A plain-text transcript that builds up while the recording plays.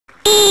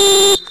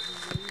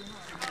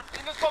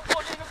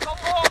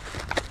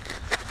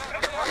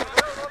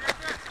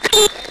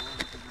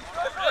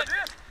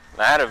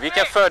Nej,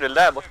 vilken fördel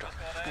där borta.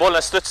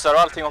 Bollen studsar och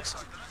allting också.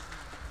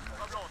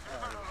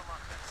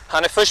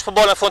 Han är först på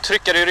bollen, får en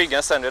tryckare i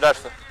ryggen sen, det är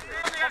därför.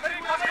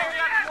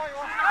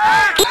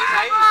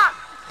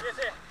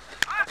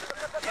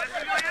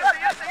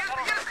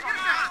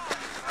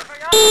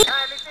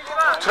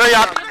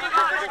 Tröjan.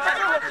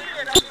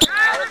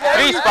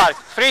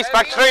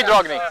 Frispark,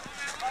 tröjdragning.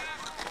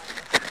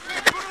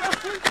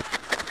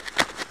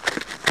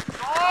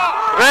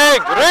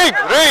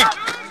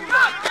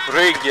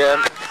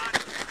 Ryggen.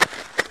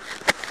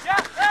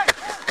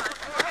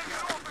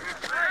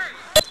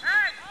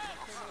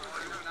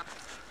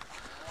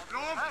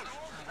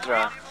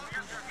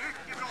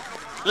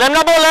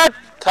 Lämna bollen!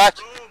 Tack!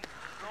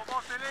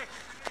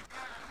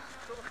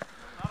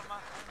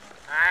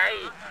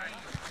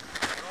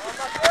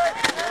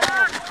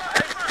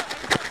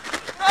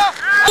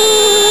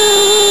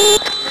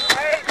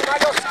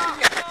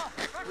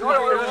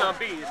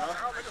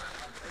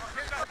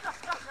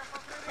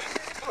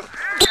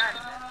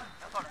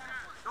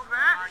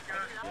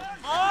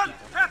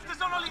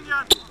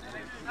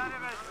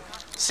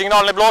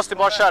 Signalen är blåst, det är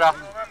bara att köra.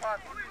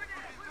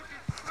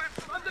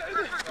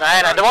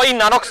 Nej, det var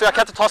innan också. Jag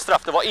kan inte ta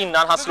straff. Det var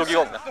innan han slog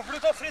igång den. Då får du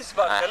ta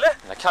frispark, eller?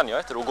 Det kan jag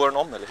inte. Då går den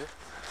om, eller hur?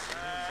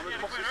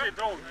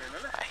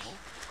 Nej.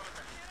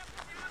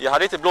 Jag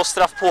hade inte blåst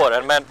straff på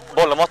den, men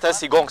bollen var inte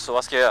ens igång, så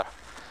vad ska jag göra?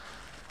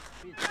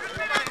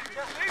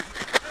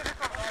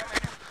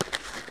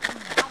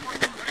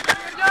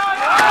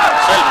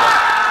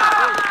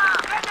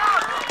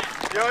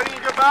 Gör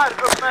in gubbar,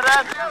 upp med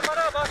den!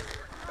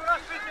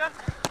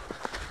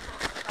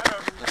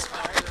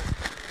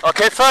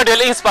 Okej,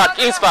 fördel, inspark.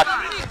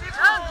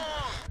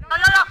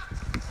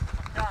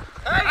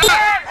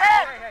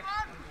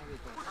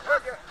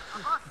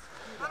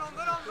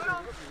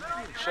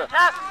 Kör.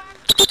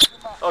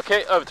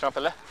 Okej, övertramp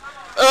eller?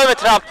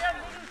 Övertramp!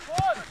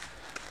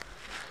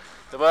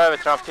 Det var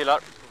övertramp, killar.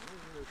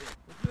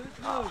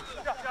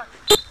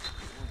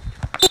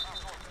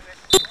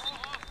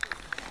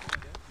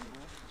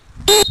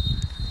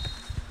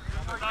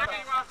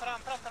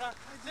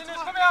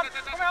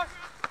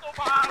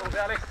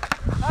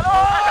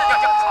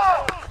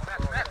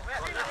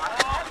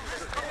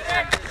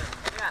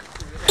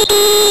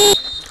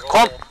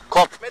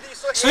 Kom.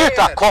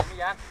 Sluta, kom.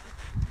 Jag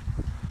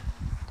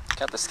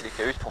kan inte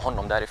skrika ut på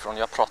honom därifrån.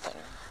 Jag pratar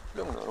nu.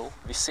 Lugn och ro.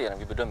 Vi ser den,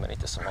 vi bedömer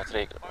inte som något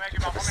regel. Du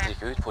kan inte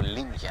skrika ut på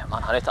linje.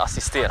 Man har inte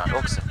assisterande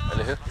också,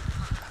 eller hur?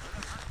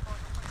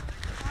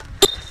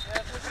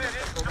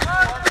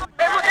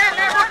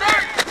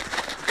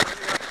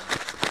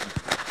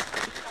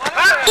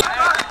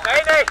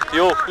 Nej.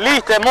 Jo,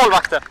 lite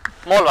målvakt.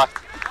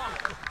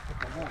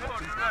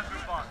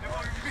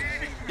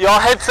 Jag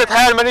har headset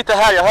här men inte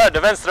här. Jag hörde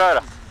vänstra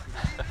öra.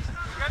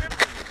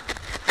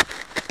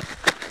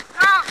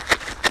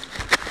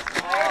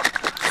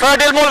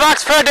 Fördel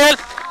målvakt, fördel!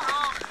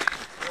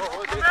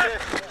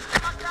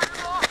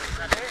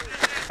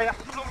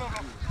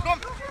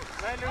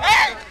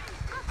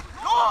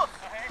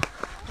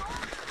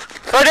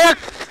 Fördel!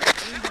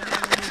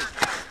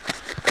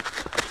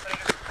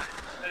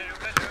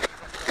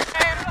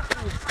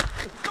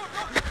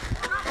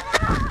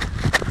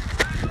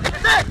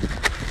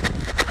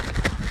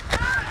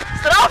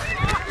 Straff!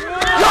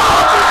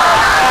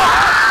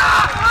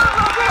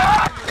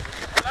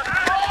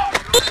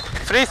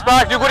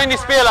 Frispark, du går in i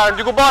spelaren.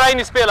 Du går bara in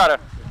i spelaren.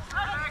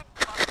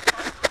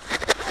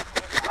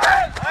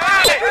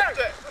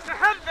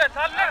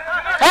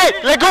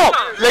 Hej, lägg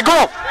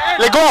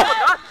av!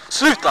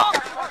 Sluta!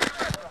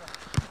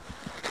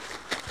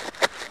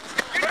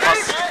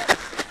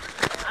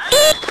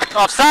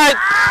 Offside!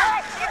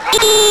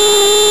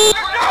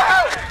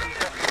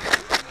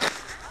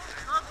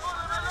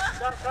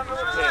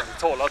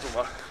 Tala,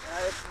 Thomas.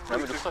 Nej,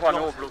 men du får en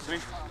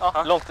avblåsning.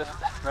 Ja, långt efter.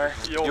 Nej,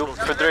 jo,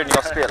 fördröjning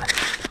av spel.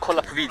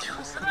 Kolla på video.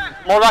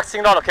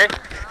 Målvaktssignal, okej?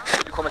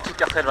 Du kommer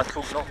tycka själv att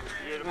tog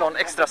någon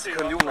extra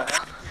sekund,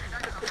 Jonas.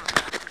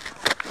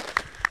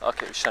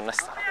 Okej, vi kör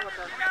nästa.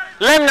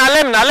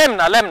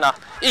 Lämna.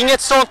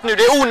 Inget sånt nu,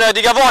 det är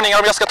onödiga varningar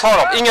om jag ska ta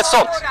dem. Inget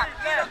sånt.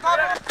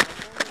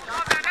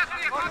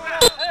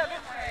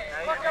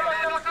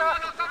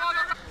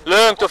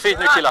 Lugnt och fint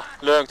nu, killar.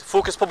 Lugnt.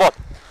 Fokus på boll.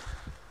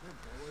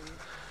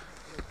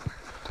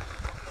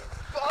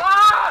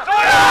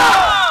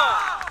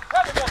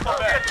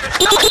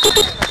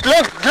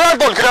 Lugnt.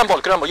 Grön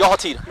boll. Jag har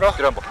tid.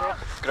 Grön boll.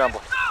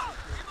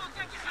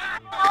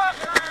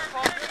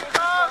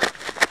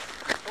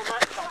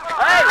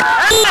 Hej!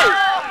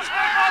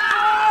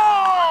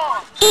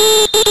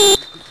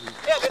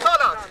 Ärligt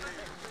talat!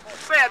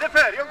 Vad är det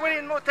för? Jag går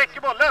in och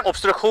täcker bollen.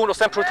 Obstruktion och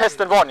sen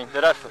protesten, varning. Det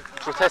är därför.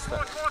 Protesten.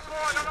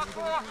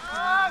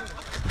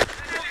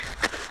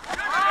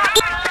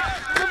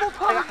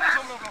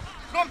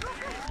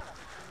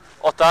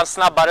 Åttan,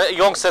 snabbare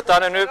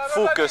igångsättande nu.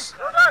 Fokus.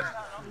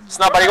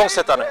 Snabbare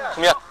igångsättande.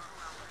 Kom igen.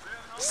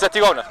 Sätt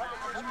igång den.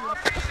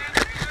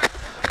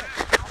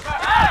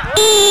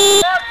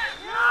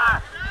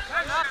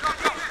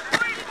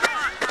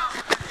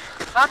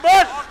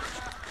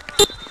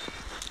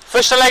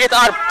 Första läget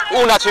arm.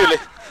 Onaturlig.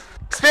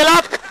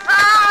 Spela!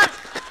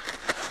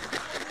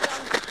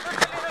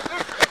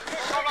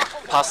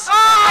 Pass.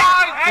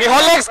 Ni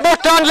har längst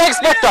borta,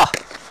 längst borta!